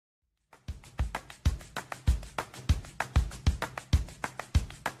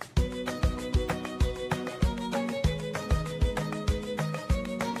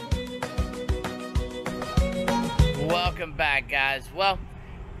welcome back, guys. Well,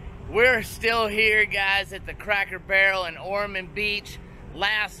 we're still here, guys, at the Cracker Barrel in Ormond Beach.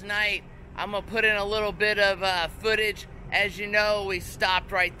 Last night, I'm gonna put in a little bit of footage. As you know, we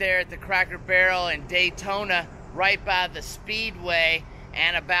stopped right there at the Cracker Barrel in Daytona, right by the Speedway,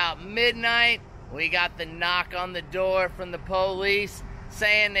 and about midnight, we got the knock on the door from the police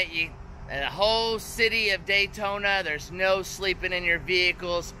saying that the whole city of Daytona, there's no sleeping in your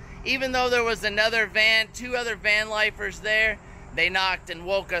vehicles. Even though there was another van, two other van lifers there, they knocked and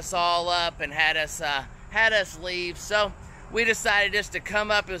woke us all up and had us leave. So we decided just to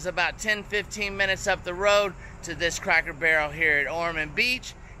come up. It was about 10-15 minutes up the road to this Cracker Barrel here at Ormond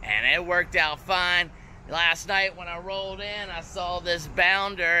Beach, and it worked out fine. Last night when I rolled in, I saw this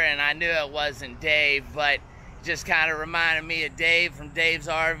bounder, and I knew it wasn't Dave, but it just kind of reminded me of Dave from Dave's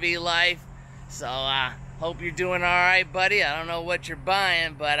RV Life. So hope you're doing all right, buddy. I don't know what you're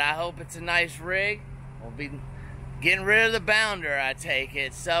buying, but I hope it's a nice rig. We'll be getting rid of the bounder, I take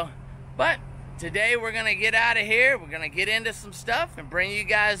it. But today we're gonna get out of here. We're gonna get into some stuff and bring you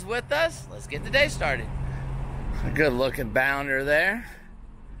guys with us. Let's get the day started. A good looking bounder there.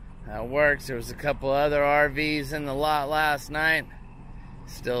 That works. There was a couple other RVs in the lot last night.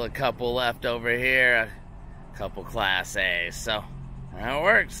 Still a couple left over here. A couple Class A's. So that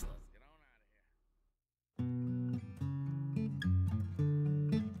works.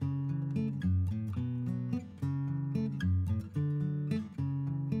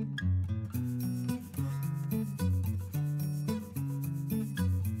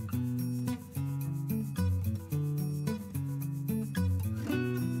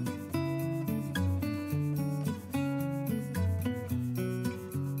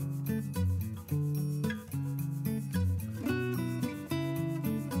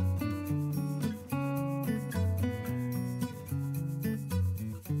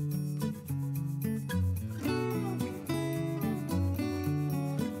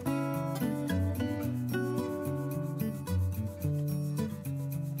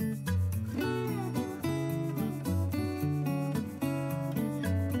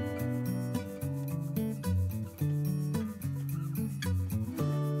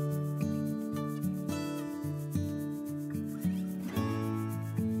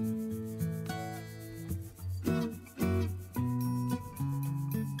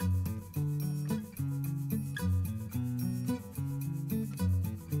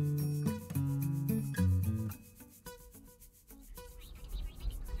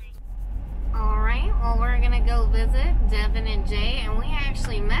 Well, we're gonna go visit Devin and Jay, and we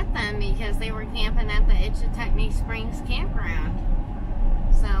actually met them because they were camping at the Itchituckney Springs campground.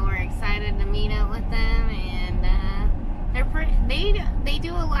 So we're excited to meet up with them, and they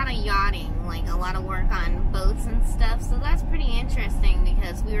do a lot of yachting, like a lot of work on boats and stuff. So that's pretty interesting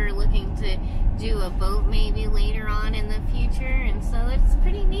because we were looking to do a boat maybe later on in the future, and so it's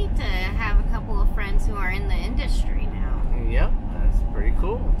pretty neat to have a couple of friends who are in the industry now. Yep, that's pretty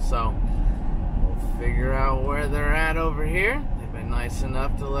cool. So figure out where they're at over here. They've been nice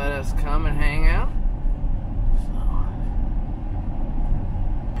enough to let us come and hang out. So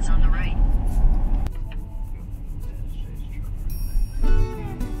it's on the right.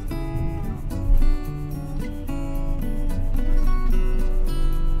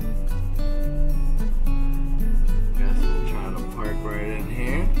 Guess we'll try to park right in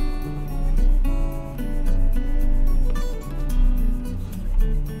here.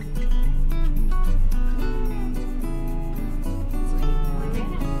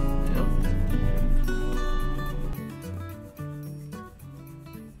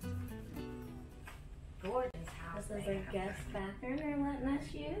 This is our guest bathroom they're letting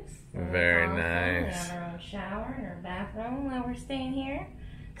us use. Very nice. We have our own shower and our bathroom while we're staying here.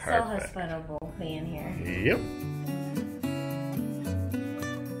 Perfect. So hospitable being here. Yep.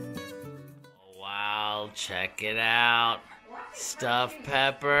 Wow, check it out. Stuffed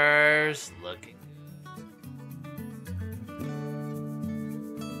peppers. Looking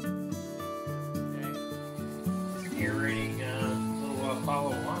good. Curating a little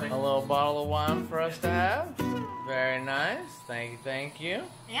bottle of wine. A little bottle of wine for us to have. Very nice. Thank you.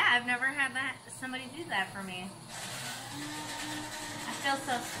 Yeah, I've never had somebody do that for me. I feel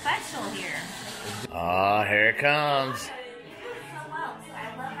so special here. Oh, here it comes.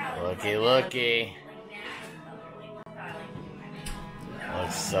 Looky.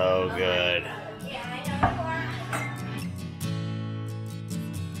 Looks so good.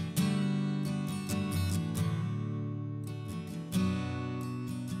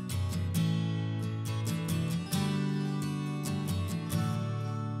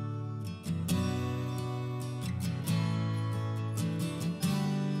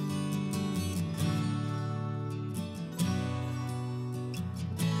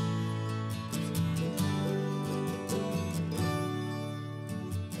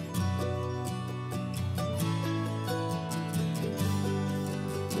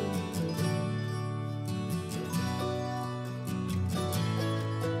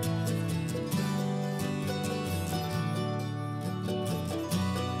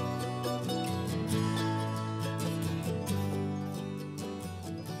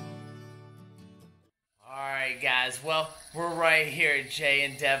 guys, well, we're right here at Jay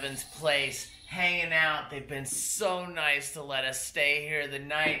and Devin's place, hanging out. They've been so nice to let us stay here the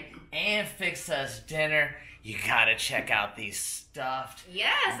night and fix us dinner. You gotta check out these stuffed.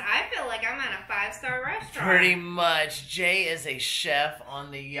 Yes, I feel like I'm at a 5-star restaurant. Pretty much. Jay is a chef on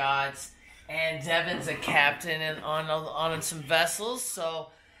the yachts, and Devin's a captain on some vessels, so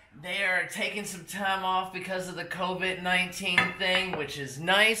they are taking some time off because of the COVID-19 thing, which is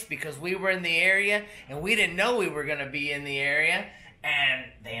nice because we were in the area and we didn't know we were going to be in the area.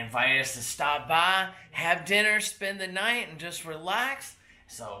 And they invited us to stop by, have dinner, spend the night, and just relax.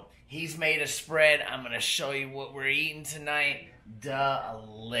 So he's made a spread. I'm going to show you what we're eating tonight.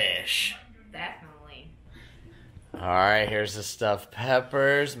 Delish. Definitely. All right, here's the stuffed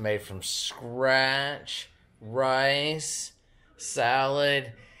peppers made from scratch, rice,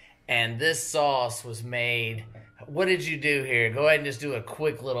 salad. And this sauce was made. What did you do here? Go ahead and just do a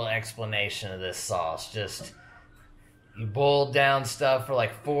quick little explanation of this sauce. Just, you boiled down stuff for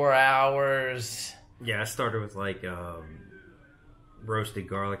like 4 hours. Yeah, I started with like roasted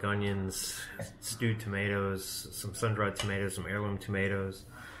garlic onions, stewed tomatoes, some sun-dried tomatoes, some heirloom tomatoes,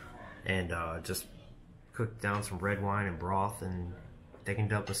 and just cooked down some red wine and broth and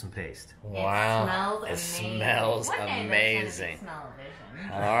thickened up with some paste. Wow. It smells amazing.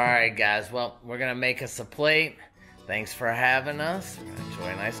 Alright guys, well, we're going to make us a plate. Thanks for having us. We're going to enjoy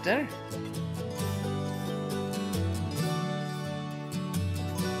a nice dinner.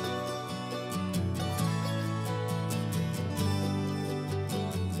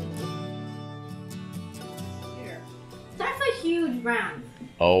 That's a huge round.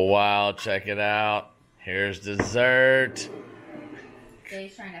 Oh wow, check it out. Here's dessert.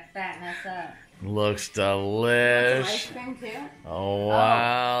 Jay's trying to fatten us up. Looks delish. Ice cream too? Oh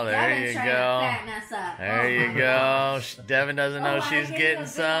wow, there Devin's you trying to go. fatten us up. There you go. Devin doesn't know she's getting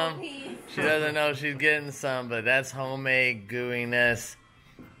some. Piece. She doesn't know she's getting some, but that's homemade gooiness.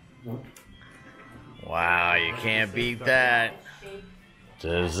 Wow, you can't beat that.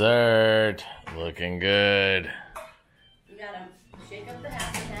 Dessert. Looking good. You gotta shake up the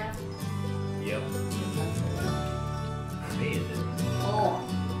half and half. Yep. Oh.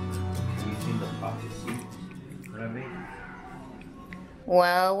 You seen the pocket seats? What I mean?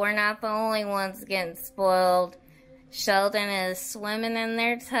 Well, we're not the only ones getting spoiled. Sheldon is swimming in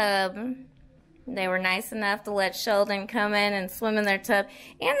their tub. They were nice enough to let Sheldon come in and swim in their tub.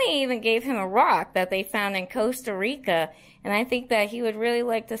 And they even gave him a rock that they found in Costa Rica. And I think that he would really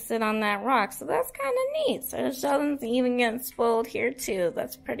like to sit on that rock. So that's kind of neat. So Sheldon's even getting spoiled here too.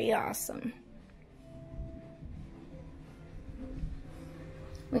 That's pretty awesome.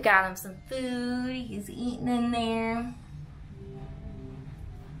 We got him some food. He's eating in there.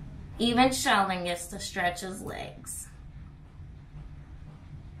 Even Sheldon gets to stretch his legs.